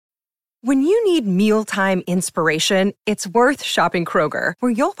When you need mealtime inspiration, it's worth shopping Kroger,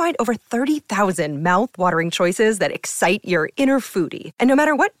 where you'll find over 30,000 mouth-watering choices that excite your inner foodie. And no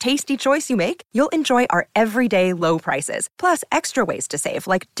matter what tasty choice you make, you'll enjoy our everyday low prices, plus extra ways to save,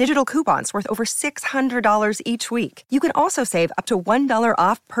 like digital coupons worth over $600 each week. You can also save up to $1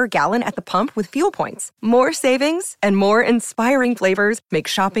 off per gallon at the pump with fuel points. More savings and more inspiring flavors make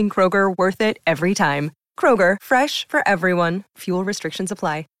shopping Kroger worth it every time. Kroger, fresh for everyone. Fuel restrictions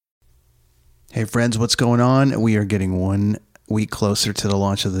apply. Hey friends, what's going on? We are getting 1 week closer to the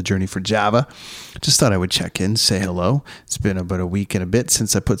launch of the Journey for Java. Just thought I would check in, say hello. It's been about a week and a bit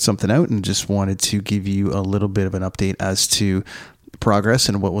since I put something out, and just wanted to give you a little bit of an update as to progress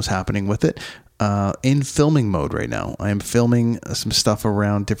and what was happening with it. In filming mode right now. I am filming some stuff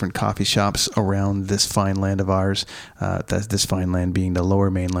around different coffee shops around this fine land of ours. This fine land being the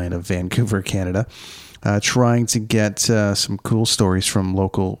lower mainland of Vancouver, Canada. Trying to get some cool stories from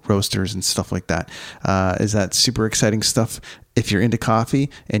local roasters and stuff like that. Is that super exciting stuff? If you're into coffee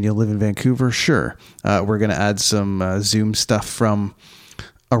and you live in Vancouver, sure. We're going to add some Zoom stuff from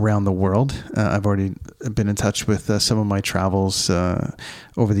around the world. I've already been in touch with some of my travels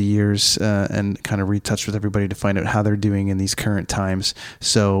over the years and kind of retouched with everybody to find out how they're doing in these current times.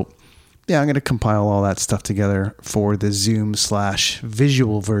 So yeah, I'm going to compile all that stuff together for the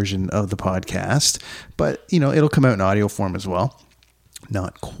Zoom/visual version of the podcast, but it'll come out in audio form as well.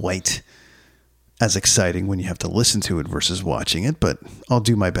 Not quite as exciting when you have to listen to it versus watching it, but I'll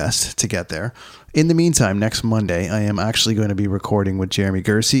do my best to get there. In the meantime, next Monday, I am actually going to be recording with Jeremy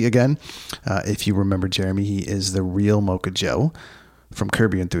Gersey again. If you remember Jeremy, he is the real Mocha Joe from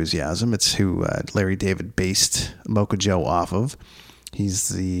Curb Your Enthusiasm. It's who Larry David based Mocha Joe off of. He's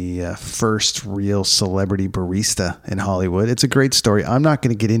the first real celebrity barista in Hollywood. It's a great story. I'm not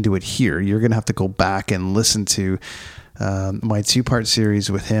going to get into it here. You're going to have to go back and listen to my 2-part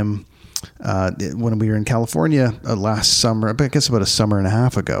series with him when we were in California last summer. I guess about a summer and a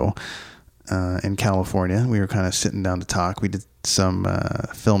half ago in California. We were kind of sitting down to talk. We did some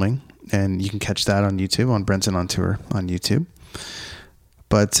filming, and you can catch that on YouTube, on Brenton on Tour on YouTube.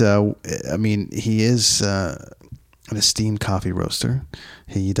 But, he is an esteemed coffee roaster.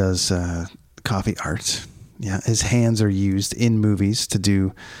 He does coffee art. Yeah, his hands are used in movies to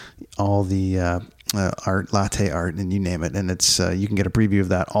do all the art, latte art, and you name it. And it's you can get a preview of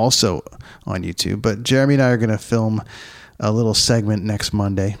that also on YouTube. But Jeremy and I are going to film a little segment next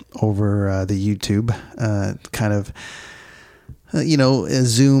Monday over the YouTube, kind of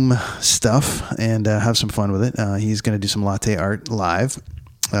Zoom stuff, and have some fun with it. He's going to do some latte art live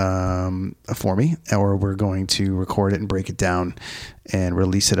for me, or we're going to record it and break it down and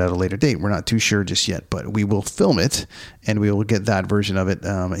release it at a later date. We're not too sure just yet, but we will film it and we will get that version of it.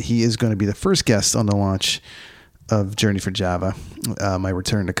 He is going to be the first guest on the launch of Journey for Java, my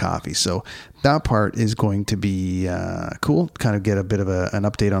return to coffee. So that part is going to be cool. Kind of get a bit of an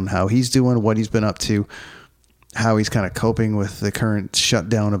update on how he's doing, what he's been up to, how he's kind of coping with the current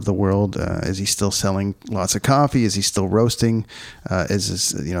shutdown of the world. Is he still selling lots of coffee? Is he still roasting? Has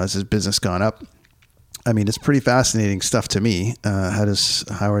his business gone up? I mean, it's pretty fascinating stuff to me.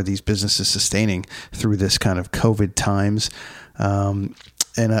 How are these businesses sustaining through this kind of COVID times? And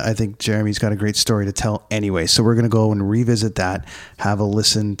I think Jeremy's got a great story to tell anyway. So we're going to go and revisit that, have a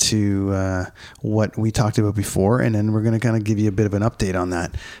listen to what we talked about before, and then we're going to kind of give you a bit of an update on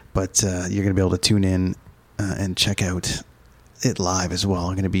that. But you're going to be able to tune in and check out it live as well.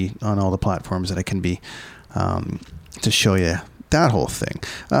 I'm going to be on all the platforms that I can be to show you that whole thing.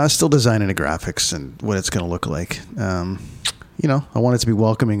 Still designing the graphics and what it's going to look like. I want it to be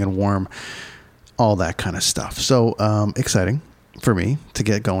welcoming and warm, all that kind of stuff. So exciting for me to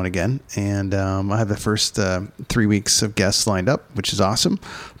get going again. And I have the first 3 weeks of guests lined up, which is awesome.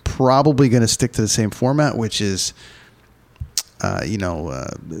 Probably going to stick to the same format, which is,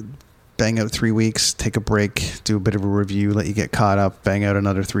 bang out 3 weeks, take a break, do a bit of a review, let you get caught up, bang out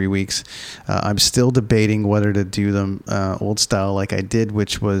another 3 weeks. I'm still debating whether to do them old style like I did,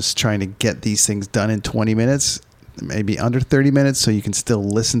 which was trying to get these things done in 20 minutes, maybe under 30 minutes, so you can still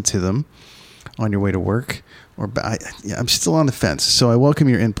listen to them on your way to work. I'm still on the fence, so I welcome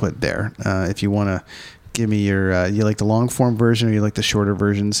your input there. If you want to give me your, you like the long form version or you like the shorter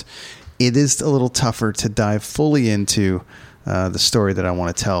versions. It is a little tougher to dive fully into the story that I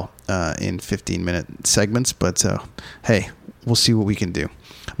want to tell in 15-minute segments, but hey, we'll see what we can do.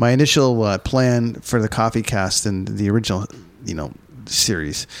 My initial plan for the Coffee Cast and the original,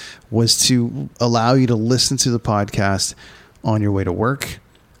 series was to allow you to listen to the podcast on your way to work,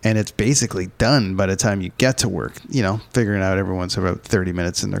 and it's basically done by the time you get to work. Figuring out everyone's about 30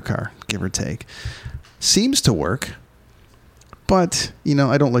 minutes in their car, give or take. Seems to work, But,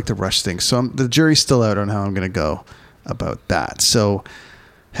 I don't like to rush things. So the jury's still out on how I'm going to go about that. So,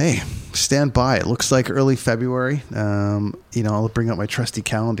 hey, stand by. It looks like early February. I'll bring up my trusty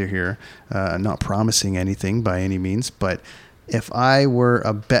calendar here. Not promising anything by any means, but if I were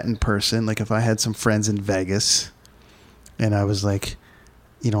a betting person, like if I had some friends in Vegas and I was like,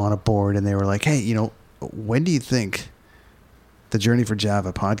 on a board and they were like, hey, when do you think the Journey for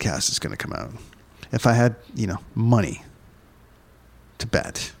Java podcast is going to come out? If I had, money to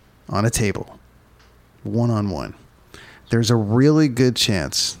bet on a table, one-on-one, there's a really good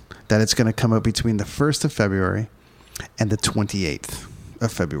chance that it's going to come out between the 1st of February and the 28th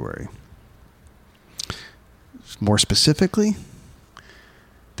of February. More specifically,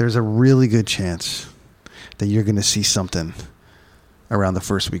 there's a really good chance that you're going to see something around the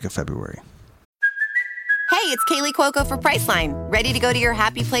first week of February. Hey, it's Kaylee Cuoco for Priceline. Ready to go to your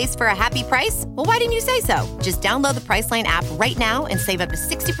happy place for a happy price? Well, why didn't you say so? Just download the Priceline app right now and save up to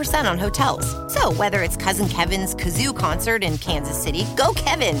 60% on hotels. So whether it's Cousin Kevin's Kazoo Concert in Kansas City, go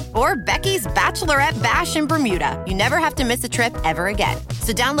Kevin, or Becky's Bachelorette Bash in Bermuda, you never have to miss a trip ever again.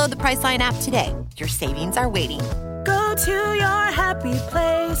 So download the Priceline app today. Your savings are waiting. Go to your happy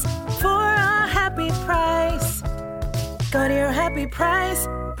place for a happy price. Go to your happy price,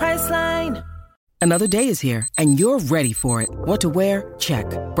 Priceline. Another day is here, and you're ready for it. What to wear? Check.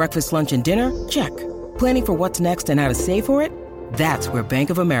 Breakfast, lunch, and dinner? Check. Planning for what's next and how to save for it? That's where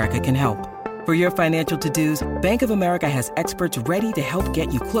Bank of America can help. For your financial to-dos, Bank of America has experts ready to help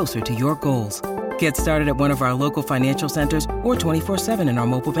get you closer to your goals. Get started at one of our local financial centers or 24/7 in our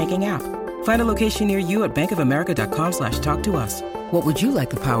mobile banking app. Find a location near you at bankofamerica.com/talktous. What would you like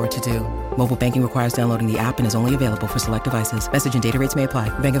the power to do? Mobile banking requires downloading the app and is only available for select devices. Message and data rates may apply.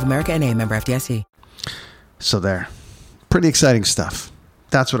 Bank of America NA, member FDIC. So there. Pretty exciting stuff.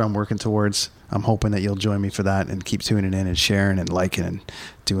 That's what I'm working towards. I'm hoping that you'll join me for that and keep tuning in and sharing and liking and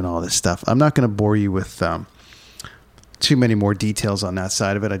doing all this stuff. I'm not going to bore you with too many more details on that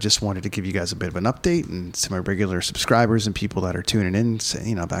side of it. I just wanted to give you guys a bit of an update, and to my regular subscribers and people that are tuning in,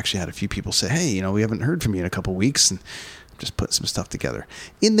 say, I've actually had a few people say, hey, we haven't heard from you in a couple of weeks, and just put some stuff together.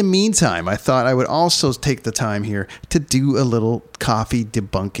 In the meantime, I thought I would also take the time here to do a little coffee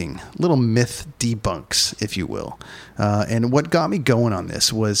debunking, little myth debunks, if you will. And what got me going on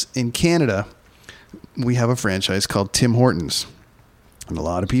this was in Canada, we have a franchise called Tim Hortons. And a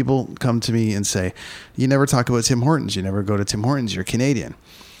lot of people come to me and say, you never talk about Tim Hortons. You never go to Tim Hortons. You're Canadian.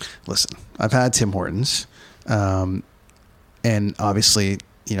 Listen, I've had Tim Hortons. And obviously,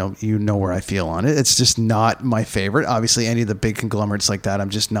 you know where I feel on it. It's just not my favorite. Obviously, any of the big conglomerates like that, I'm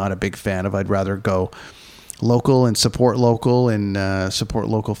just not a big fan of. I'd rather go local and support local and support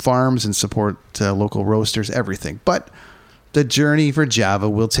local farms and support local roasters, everything. But the Journey for Java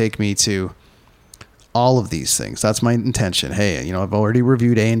will take me to all of these things. That's my intention. Hey, I've already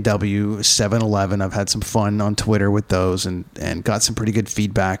reviewed A&W, 7-Eleven. I've had some fun on Twitter with those and got some pretty good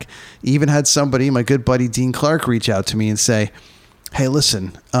feedback. Even had somebody, my good buddy Dean Clark, reach out to me and say, hey,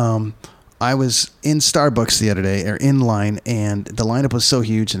 listen, I was in Starbucks the other day, or in line, and the lineup was so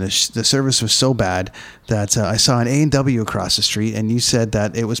huge and the service was so bad that I saw an A&W across the street, and you said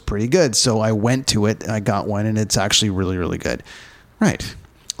that it was pretty good. So I went to it, I got one, and it's actually really, really good. Right.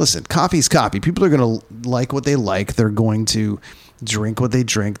 Listen, coffee's coffee. People are going to like what they like. They're going to drink what they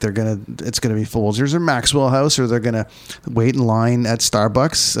drink. It's going to be Folgers or Maxwell House, or they're going to wait in line at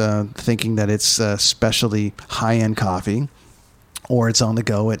Starbucks thinking that it's specialty high-end coffee. Or it's on the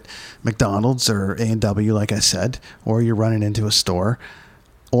go at McDonald's or A&W, like I said, or you're running into a store,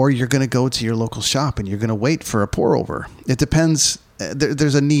 or you're going to go to your local shop and you're going to wait for a pour over. It depends.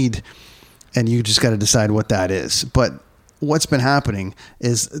 There's a need, and you just got to decide what that is. But what's been happening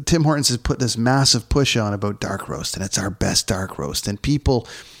is Tim Hortons has put this massive push on about dark roast, and it's our best dark roast. And people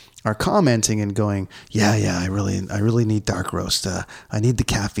are commenting and going, yeah, I really need dark roast. I need the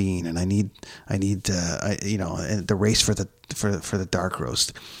caffeine, and I need the race for the dark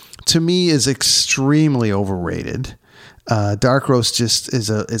roast. To me, is extremely overrated. Dark roast just is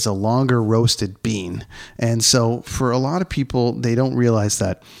a longer roasted bean, and so for a lot of people, they don't realize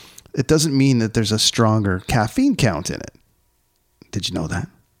that it doesn't mean that there's a stronger caffeine count in it. Did you know that?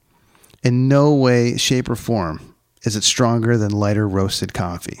 In no way, shape, or form is it stronger than lighter roasted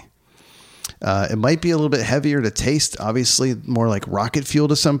coffee. It might be a little bit heavier to taste, obviously more like rocket fuel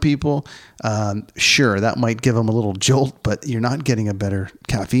to some people. Sure, that might give them a little jolt, but you're not getting a better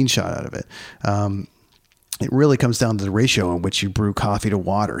caffeine shot out of it. It really comes down to the ratio in which you brew coffee to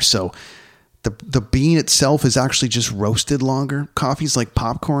water. So the bean itself is actually just roasted longer. Coffee's like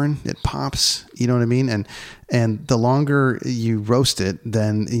popcorn. It pops, you know what I mean? And the longer you roast it,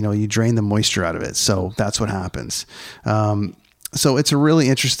 then, you drain the moisture out of it. So that's what happens. So it's a really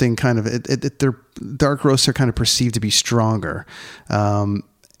interesting kind of, their dark roasts are kind of perceived to be stronger.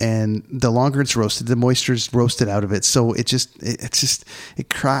 And the longer it's roasted, the moisture's roasted out of it. So it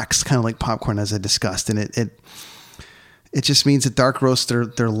cracks kind of like popcorn, as I discussed. And it just means that dark roasts,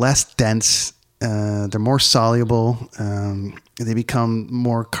 they're less dense. They're more soluble. They become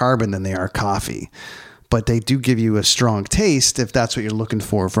more carbon than they are coffee, but they do give you a strong taste if that's what you're looking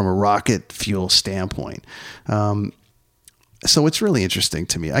for from a rocket fuel standpoint. So it's really interesting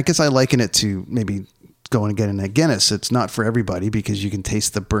to me. I guess I liken it to maybe going and getting a Guinness. It's not for everybody because you can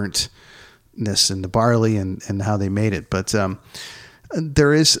taste the burntness in the barley and how they made it. But it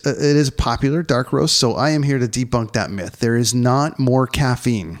is a popular dark roast. So I am here to debunk that myth. There is not more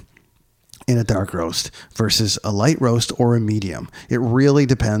caffeine in a dark roast versus a light roast or a medium. It really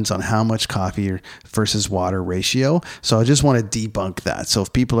depends on how much coffee versus water ratio. So I just want to debunk that. So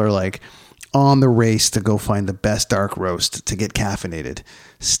if people are like on the race to go find the best dark roast to get caffeinated,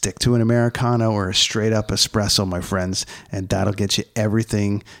 stick to an Americano or a straight up espresso, my friends, and that'll get you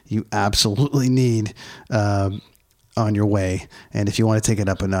everything you absolutely need on your way. And if you want to take it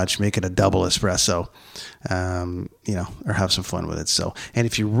up a notch, make it a double espresso, or have some fun with it. So, and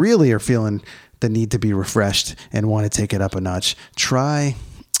if you really are feeling the need to be refreshed and want to take it up a notch, try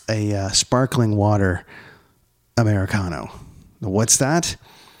a sparkling water Americano. What's that?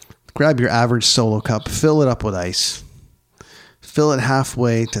 Grab your average solo cup, fill it up with ice, fill it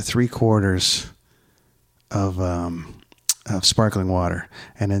halfway to 3/4 of sparkling water,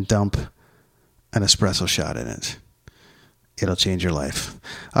 and then dump an espresso shot in it. It'll change your life.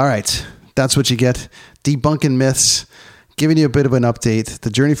 All right. That's what you get. Debunking myths, giving you a bit of an update. The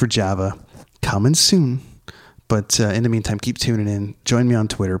Journey for Java coming soon. But in the meantime, keep tuning in. Join me on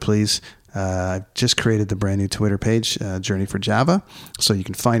Twitter, please. I've just created the brand new Twitter page, Journey for Java. So you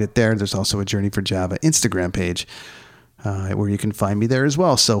can find it there. There's also a Journey for Java Instagram page where you can find me there as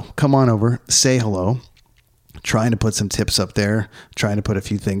well. So come on over, say hello. Trying to put some tips up there, trying to put a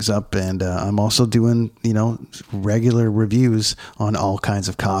few things up. And I'm also doing, regular reviews on all kinds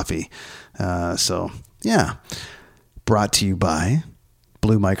of coffee. So yeah, brought to you by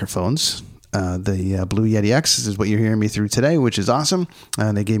Blue Microphones. The Blue Yeti X is what you're hearing me through today, which is awesome.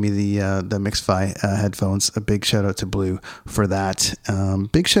 And they gave me the MixFi headphones. A big shout out to Blue for that.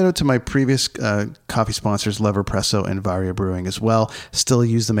 Big shout out to my previous coffee sponsors, Leverpresso and Varia Brewing as well. Still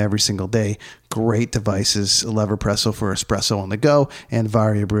use them every single day. Great devices. Leverpresso for espresso on the go, and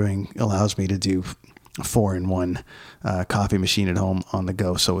Varia Brewing allows me to do 4-in-1 coffee machine at home on the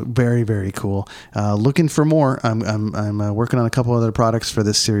go. So very, very cool. Looking for more. I'm working on a couple other products for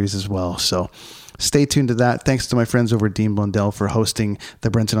this series as well. So stay tuned to that. Thanks to my friends over at Dean Blundell for hosting the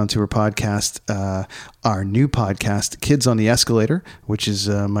Brenton on Tour podcast. Our new podcast, Kids on the Escalator, which is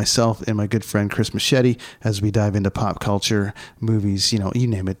myself and my good friend Chris Machete, as we dive into pop culture, movies, you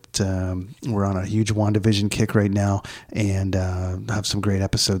name it. We're on a huge WandaVision kick right now, and have some great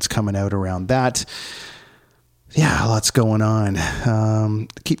episodes coming out around that. Yeah, lots going on.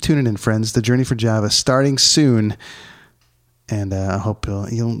 Keep tuning in, friends. The Journey for Java starting soon. And I hope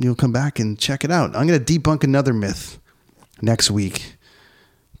you'll come back and check it out. I'm going to debunk another myth next week.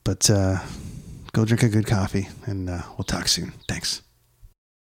 But go drink a good coffee, and we'll talk soon. Thanks.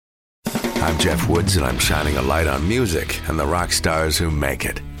 I'm Jeff Woods, and I'm shining a light on music and the rock stars who make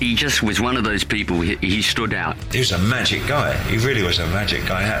it. He just was one of those people. He stood out. He was a magic guy. He really was a magic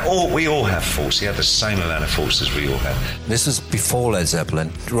guy. We all have faults. He had the same amount of faults as we all had. This was before Led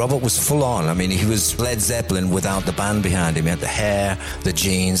Zeppelin. Robert was full on. I mean, he was Led Zeppelin without the band behind him. He had the hair, the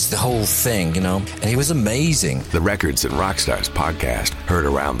jeans, the whole thing, and he was amazing. The Records and Rockstars podcast, heard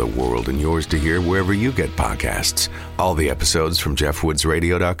around the world and yours to hear wherever you get podcasts. All the episodes from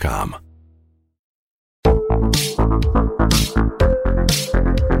JeffWoodsRadio.com.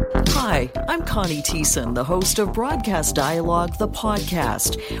 Hi, I'm Connie Thiessen, the host of Broadcast Dialogue, the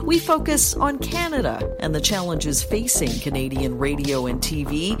podcast. We focus on Canada and the challenges facing Canadian radio and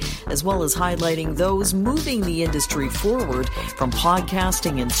TV, as well as highlighting those moving the industry forward from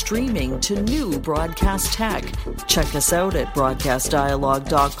podcasting and streaming to new broadcast tech. Check us out at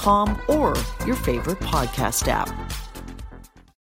broadcastdialogue.com or your favorite podcast app.